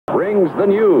brings the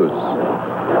news.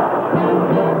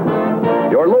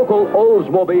 Your local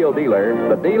Oldsmobile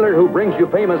dealer, the dealer who brings you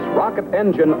famous rocket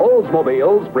engine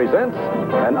Oldsmobiles, presents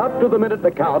an up-to-the-minute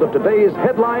account of today's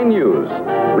headline news,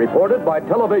 reported by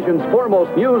television's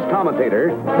foremost news commentator,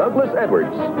 Douglas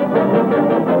Edwards.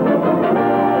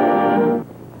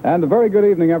 And a very good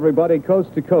evening, everybody,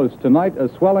 coast to coast. Tonight, a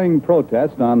swelling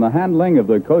protest on the handling of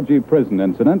the Koji prison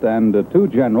incident and two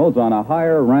generals on a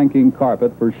higher-ranking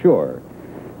carpet for sure.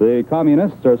 The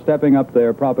communists are stepping up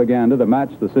their propaganda to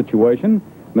match the situation.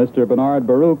 Mr. Bernard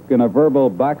Baruch in a verbal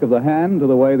back of the hand to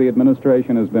the way the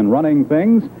administration has been running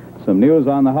things, some news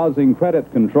on the housing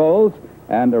credit controls,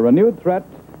 and a renewed threat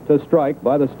to strike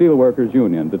by the Steelworkers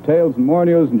Union. Details and more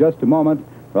news in just a moment.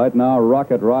 Right now,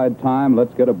 rocket ride time.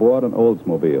 Let's get aboard an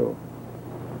Oldsmobile.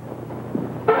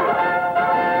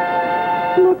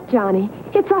 Look, Johnny,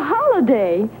 it's a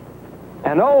holiday.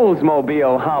 An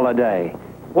Oldsmobile holiday.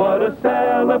 What a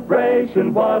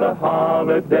celebration, what a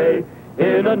holiday,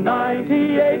 in a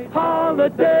 98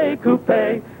 holiday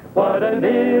coupe. What an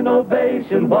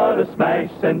innovation, what a smash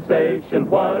sensation,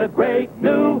 what a great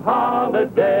new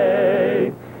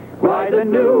holiday. Ride the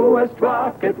newest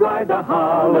rocket, ride the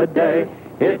holiday.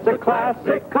 It's a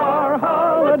classic car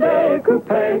holiday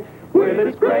coupe with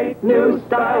its great new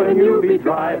style, and you'll be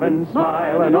driving,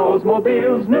 smiling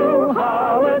Oldsmobile's new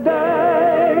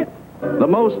holiday. The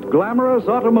most glamorous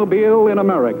automobile in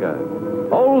America,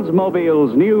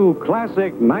 Oldsmobile's new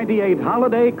classic 98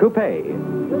 Holiday Coupe.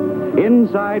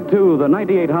 Inside, too, the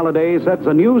 98 Holiday sets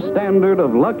a new standard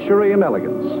of luxury and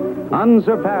elegance,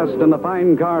 unsurpassed in the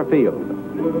fine car field.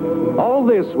 All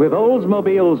this with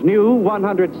Oldsmobile's new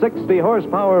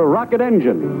 160-horsepower rocket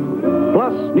engine,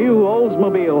 plus new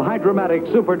Oldsmobile Hydromatic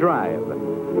Superdrive,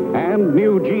 and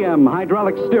new GM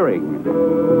hydraulic steering.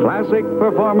 Classic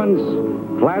performance,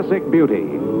 classic beauty.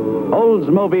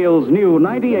 Oldsmobile's new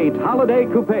 98 Holiday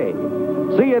Coupe.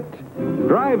 See it,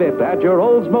 drive it at your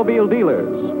Oldsmobile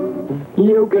dealers.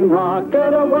 You can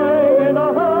rocket away in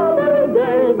a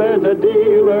holiday. There's a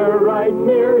dealer right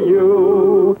near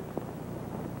you.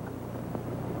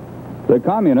 The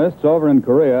communists over in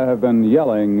Korea have been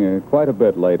yelling quite a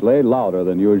bit lately, louder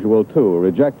than usual, too,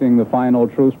 rejecting the final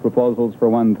truce proposals for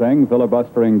one thing,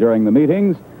 filibustering during the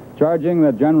meetings, charging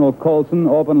that General Colson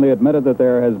openly admitted that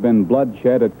there has been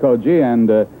bloodshed at Koji and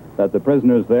that the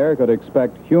prisoners there could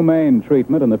expect humane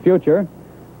treatment in the future.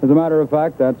 As a matter of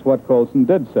fact, that's what Colson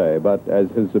did say, but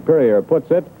as his superior puts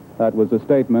it, that was a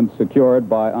statement secured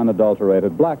by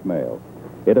unadulterated blackmail.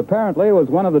 It apparently was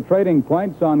one of the trading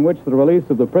points on which the release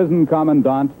of the prison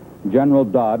commandant, General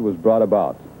Dodd, was brought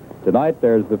about. Tonight,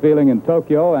 there's the feeling in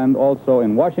Tokyo and also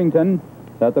in Washington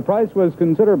that the price was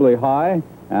considerably high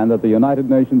and that the United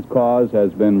Nations cause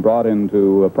has been brought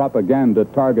into a propaganda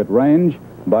target range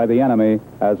by the enemy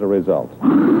as a result.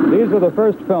 These are the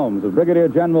first films of Brigadier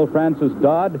General Francis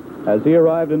Dodd as he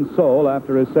arrived in Seoul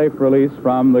after his safe release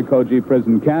from the Koji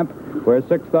prison camp, where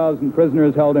 6,000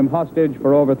 prisoners held him hostage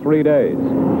for over 3 days.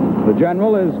 The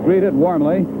general is greeted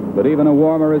warmly, but even a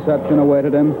warmer reception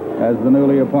awaited him as the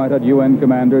newly appointed UN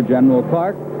commander, General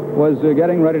Clark, was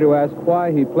getting ready to ask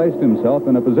why he placed himself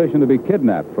in a position to be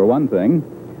kidnapped, for one thing.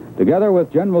 Together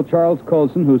with General Charles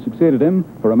Colson, who succeeded him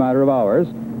for a matter of hours,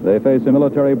 they face a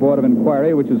military board of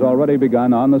inquiry which has already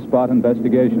begun on-the-spot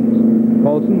investigations.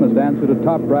 Colson must answer to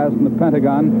top brass in the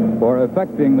Pentagon for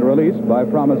effecting the release by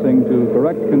promising to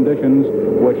correct conditions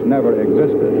which never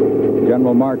existed.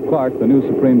 General Mark Clark, the new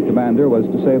Supreme Commander, was,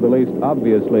 to say the least,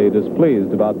 obviously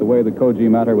displeased about the way the Koji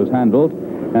matter was handled,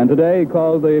 and today he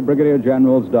called the Brigadier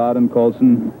Generals Dodd and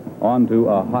Colson onto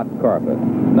a hot carpet.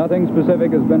 Nothing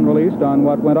specific has been released on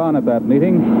what went on at that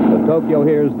meeting, but Tokyo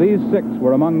hears these 6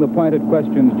 were among the pointed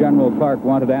questions General Clark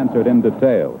wanted answered in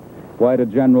detail. Why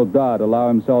did General Dodd allow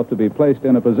himself to be placed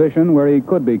in a position where he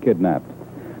could be kidnapped?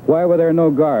 Why were there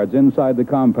no guards inside the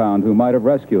compound who might have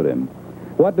rescued him?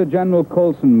 What did General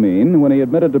Colson mean when he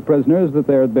admitted to prisoners that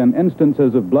there had been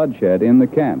instances of bloodshed in the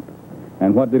camp?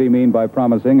 And what did he mean by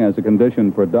promising, as a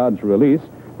condition for Dodd's release,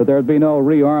 that there would be no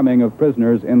rearming of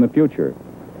prisoners in the future?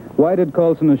 Why did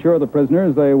Colson assure the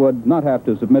prisoners they would not have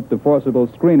to submit to forcible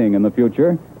screening in the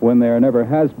future when there never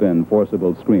has been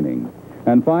forcible screening?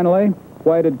 And finally,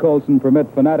 why did Colson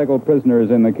permit fanatical prisoners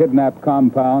in the kidnapped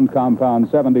compound, Compound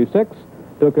 76,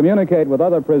 to communicate with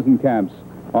other prison camps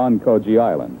on Koji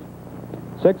Island?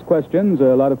 6 questions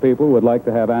a lot of people would like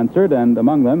to have answered, and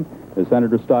among them is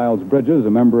Senator Stiles Bridges, a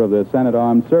member of the Senate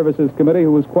Armed Services Committee,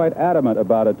 who was quite adamant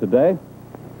about it today.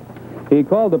 He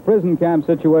called the prison camp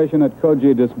situation at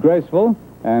Koji disgraceful,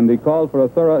 and he called for a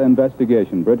thorough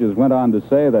investigation. Bridges went on to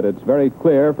say that it's very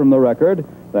clear from the record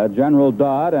that General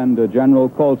Dodd and General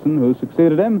Colson, who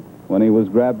succeeded him, when he was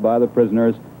grabbed by the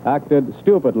prisoners, acted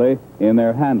stupidly in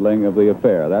their handling of the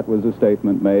affair. That was a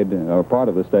statement made, or part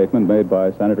of the statement made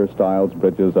by Senator Stiles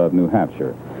Bridges of New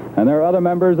Hampshire. And there are other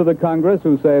members of the Congress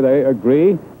who say they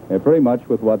agree pretty much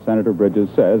with what Senator Bridges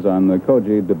says on the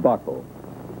Koji debacle.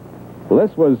 Well,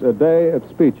 this was a day of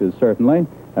speeches, certainly,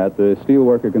 at the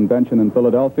Steelworker Convention in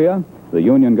Philadelphia. The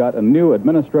union got a new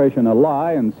administration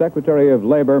ally, and Secretary of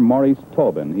Labor Maurice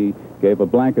Tobin. He gave a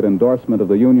blanket endorsement of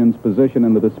the union's position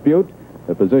in the dispute,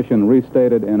 a position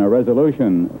restated in a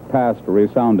resolution passed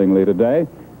resoundingly today,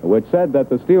 which said that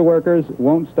the steelworkers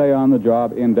won't stay on the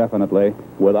job indefinitely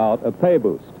without a pay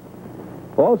boost.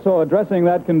 Also addressing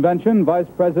that convention, Vice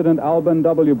President Alban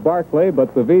W. Barclay,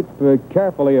 but the Veep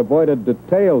carefully avoided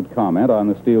detailed comment on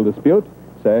the steel dispute,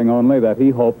 saying only that he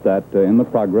hoped that in the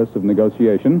progress of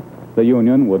negotiation, the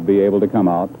union would be able to come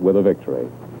out with a victory.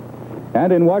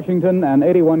 And in Washington, an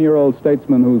 81-year-old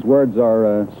statesman whose words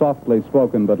are softly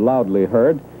spoken but loudly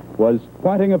heard was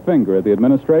pointing a finger at the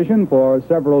administration for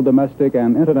several domestic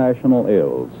and international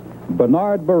ills.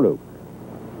 Bernard Baruch.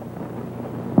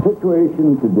 The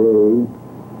situation today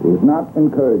is not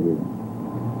encouraging.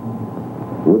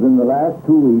 Within the last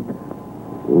 2 weeks,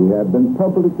 we have been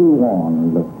publicly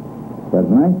warned that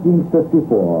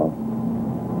 1954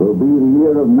 will be the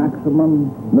year of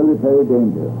maximum military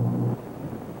danger.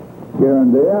 Here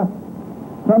and there,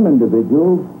 some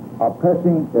individuals are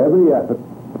pressing every effort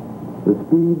to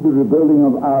speed the rebuilding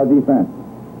of our defense.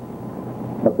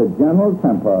 But the general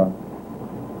temper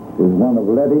is one of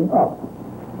letting up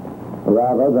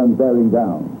rather than bearing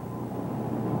down.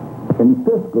 In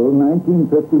fiscal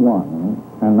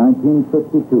 1951 and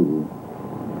 1952,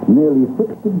 nearly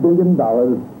 $60 billion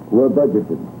were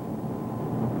budgeted.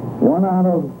 1 out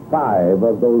of 5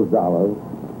 of those dollars,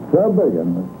 $12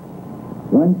 billion,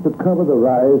 went to cover the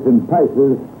rise in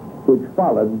prices which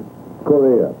followed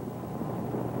Korea.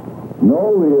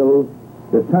 No real,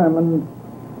 determined,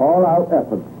 all-out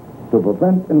effort to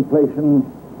prevent inflation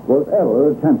was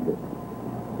ever attempted.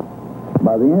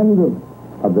 By the end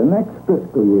of the next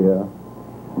fiscal year,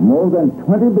 more than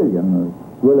 $20 billion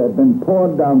will have been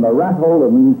poured down the rat hole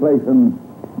of inflation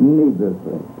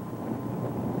needlessly.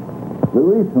 The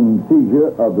recent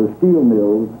seizure of the steel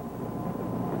mills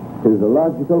is a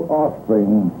logical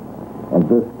offspring of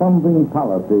this fumbling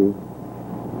policy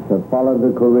that followed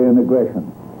the Korean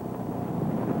aggression.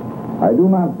 I do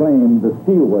not blame the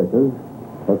steel workers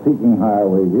for seeking higher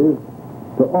wages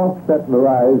to offset the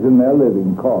rise in their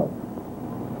living costs.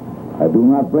 I do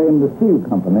not blame the steel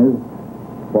companies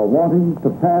for wanting to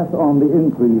pass on the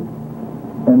increase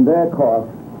in their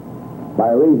costs by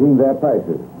raising their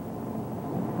prices.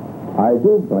 I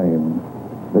do blame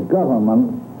the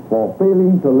government for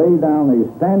failing to lay down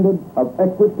a standard of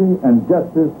equity and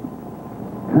justice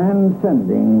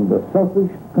transcending the selfish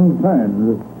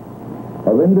concerns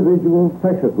of individual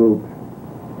pressure groups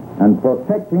and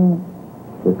protecting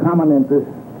the common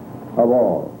interests of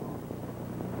all.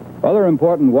 Other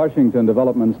important Washington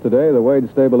developments today, the Wage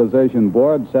Stabilization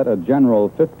Board set a general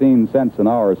 15 cents an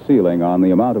hour ceiling on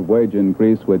the amount of wage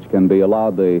increase which can be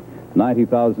allowed the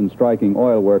 90,000 striking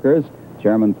oil workers.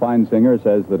 Chairman Feinsinger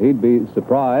says that he'd be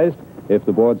surprised if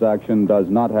the board's action does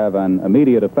not have an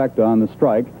immediate effect on the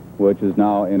strike, which is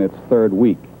now in its 3rd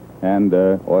week. And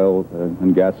oil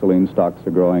and gasoline stocks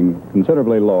are growing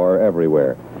considerably lower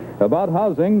everywhere. About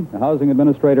housing, Housing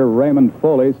Administrator Raymond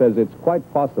Foley says it's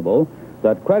quite possible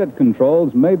that credit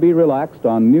controls may be relaxed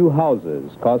on new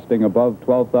houses costing above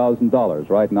 $12,000.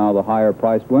 Right now, the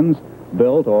higher-priced ones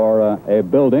built or a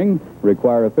building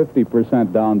require a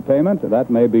 50% down payment. That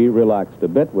may be relaxed a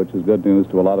bit, which is good news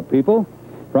to a lot of people.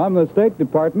 From the State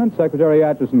Department, Secretary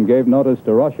Atchison gave notice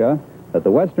to Russia that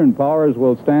the Western powers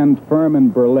will stand firm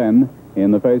in Berlin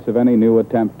in the face of any new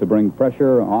attempt to bring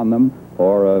pressure on them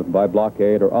or by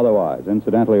blockade or otherwise.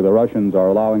 Incidentally, the Russians are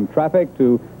allowing traffic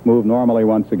to move normally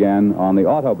once again on the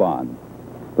Autobahn.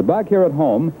 But back here at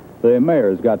home, the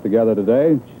mayors got together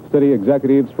today. City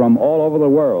executives from all over the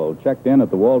world checked in at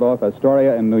the Waldorf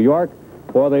Astoria in New York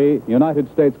for the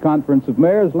United States Conference of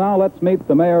Mayors. Now let's meet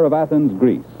the mayor of Athens,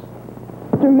 Greece.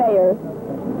 Mr. Mayor,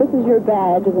 this is your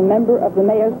badge as a member of the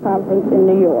Mayors Conference in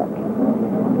New York.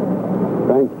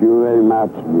 Thank you very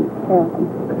much, Miss.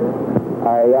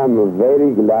 I am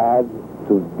very glad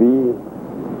to be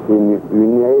in the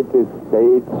United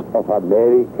States of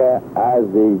America as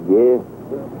a guest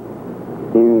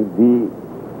in the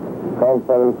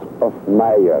Conference of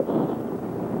Mayors.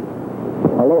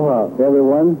 Aloha,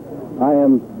 everyone. I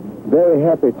am very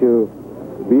happy to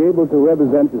be able to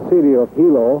represent the city of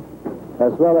Hilo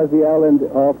as well as the island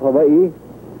of Hawaii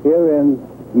here in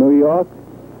New York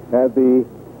at the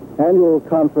annual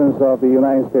conference of the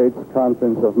United States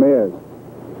Conference of Mayors.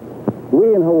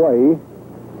 We in Hawaii,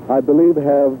 I believe,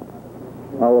 have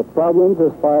our problems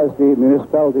as far as the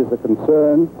municipalities are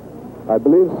concerned, I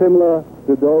believe similar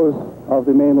to those of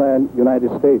the mainland United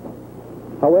States.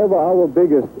 However, our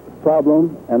biggest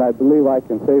problem, and I believe I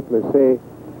can safely say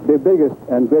the biggest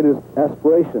and greatest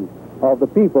aspiration of the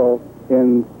people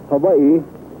in Hawaii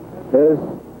is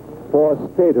for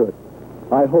statehood.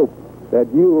 I hope that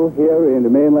you here in the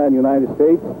mainland United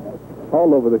States,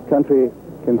 all over the country,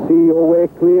 can see your way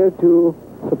clear to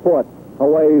support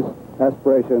Hawaii's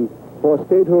aspiration for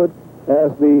statehood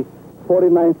as the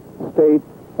 49th state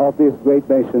of this great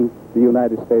nation, the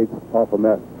United States of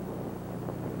America.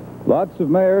 Lots of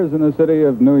mayors in the city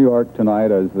of New York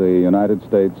tonight as the United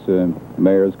States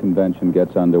Mayors Convention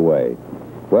gets underway.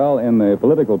 Well, in the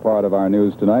political part of our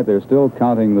news tonight, they're still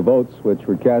counting the votes which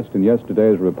were cast in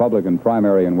yesterday's Republican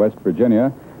primary in West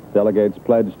Virginia. Delegates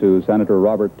pledged to Senator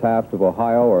Robert Taft of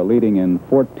Ohio are leading in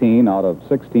 14 out of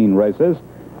 16 races.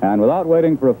 And without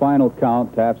waiting for a final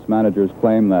count, Taft's managers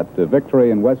claim that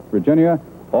victory in West Virginia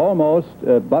almost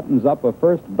buttons up a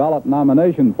first ballot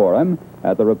nomination for him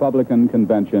at the Republican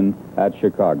convention at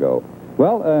Chicago.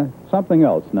 Well, something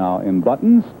else now in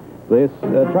buttons. This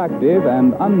attractive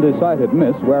and undecided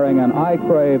miss wearing an I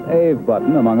Crave Ave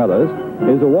button, among others,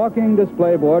 is a walking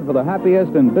display board for the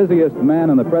happiest and busiest man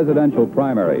in the presidential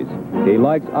primaries. He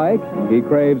likes Ike, he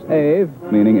craves Ave,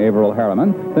 meaning Averill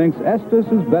Harriman, thinks Estes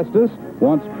is bestest,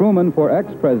 wants Truman for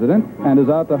ex-president, and is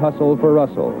out to hustle for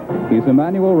Russell. He's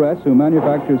Emmanuel Ress, who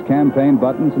manufactures campaign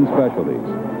buttons and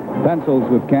specialties. Pencils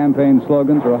with campaign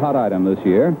slogans are a hot item this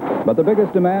year, but the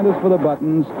biggest demand is for the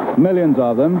buttons, millions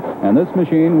of them, and this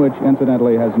machine, which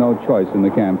incidentally has no choice in the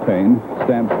campaign,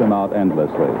 stamps them out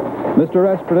endlessly. Mr.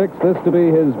 Ress predicts this to be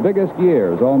his biggest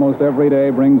year, as almost every day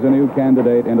brings a new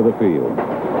candidate into the field.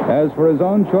 As for his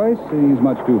own choice, he's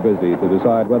much too busy to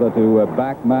decide whether to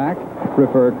back Mac,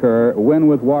 prefer Kerr, win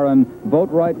with Warren,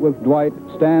 vote right with Dwight,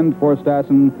 stand for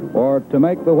Stassen, or to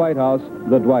make the White House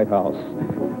the Dwight House.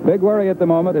 Big worry at the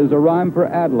moment is a rhyme for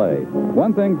Adlai.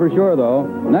 One thing for sure, though,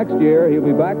 next year he'll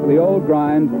be back to the old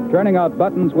grind, turning out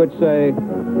buttons which say,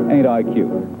 "Ain't I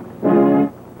cute?"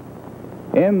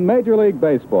 In Major League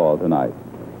Baseball tonight,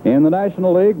 in the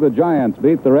National League, the Giants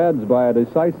beat the Reds by a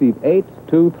decisive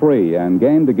 8-2-3 and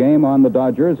gained a game on the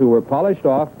Dodgers, who were polished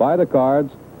off by the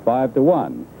Cards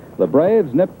 5-1. The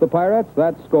Braves nipped the Pirates.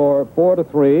 That score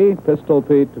 4-3. Pistol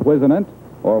Pete Whisenant,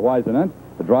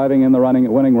 driving in the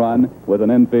winning run with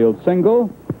an infield single.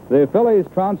 The Phillies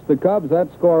trounced the Cubs.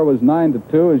 That score was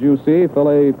 9-2, as you see.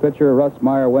 Philly pitcher Russ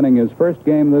Meyer winning his first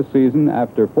game this season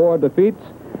after 4 defeats.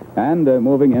 And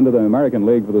moving into the American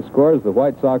League for the scores, the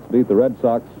White Sox beat the Red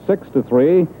Sox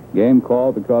 6-3. Game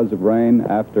called because of rain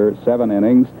after 7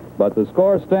 innings, but the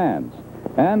score stands.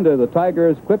 And the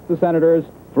Tigers clipped the Senators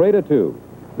 3-2.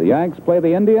 The Yanks play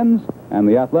the Indians, and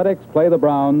the Athletics play the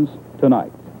Browns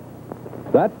tonight.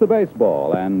 That's the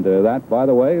baseball, and that, by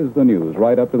the way, is the news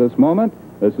right up to this moment.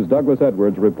 This is Douglas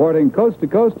Edwards reporting coast to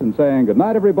coast and saying good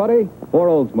night, everybody, for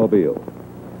Oldsmobile.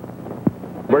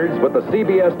 Edwards with the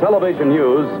CBS television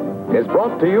news is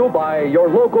brought to you by your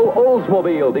local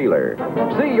Oldsmobile dealer.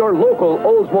 See your local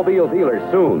Oldsmobile dealer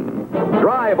soon.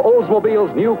 Drive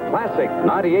Oldsmobile's new Classic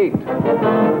 98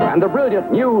 and the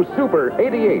brilliant new Super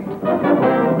 88.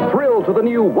 Thrill to the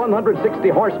new 160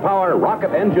 horsepower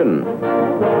rocket engine.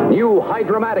 New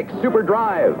Hydromatic Super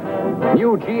Drive.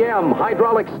 New GM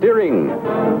hydraulic steering.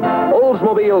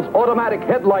 Oldsmobile's automatic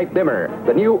headlight dimmer.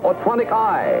 The new Autronic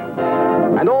Eye.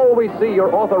 And always see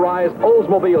your authorized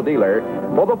Oldsmobile dealer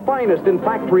for the finest in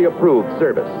factory-approved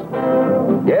service.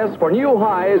 Yes, for new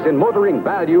highs in motoring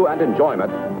value and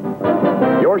enjoyment,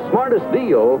 your smartest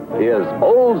deal is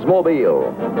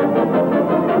Oldsmobile.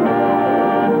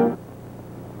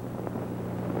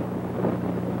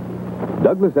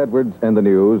 Douglas Edwards and the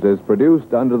News is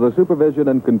produced under the supervision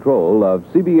and control of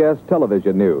CBS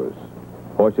Television News.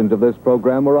 Portions of this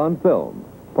program were on film,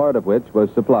 part of which was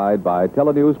supplied by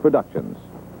Telenews Productions.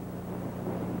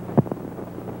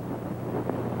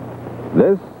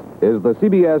 This is the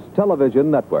CBS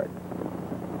Television Network.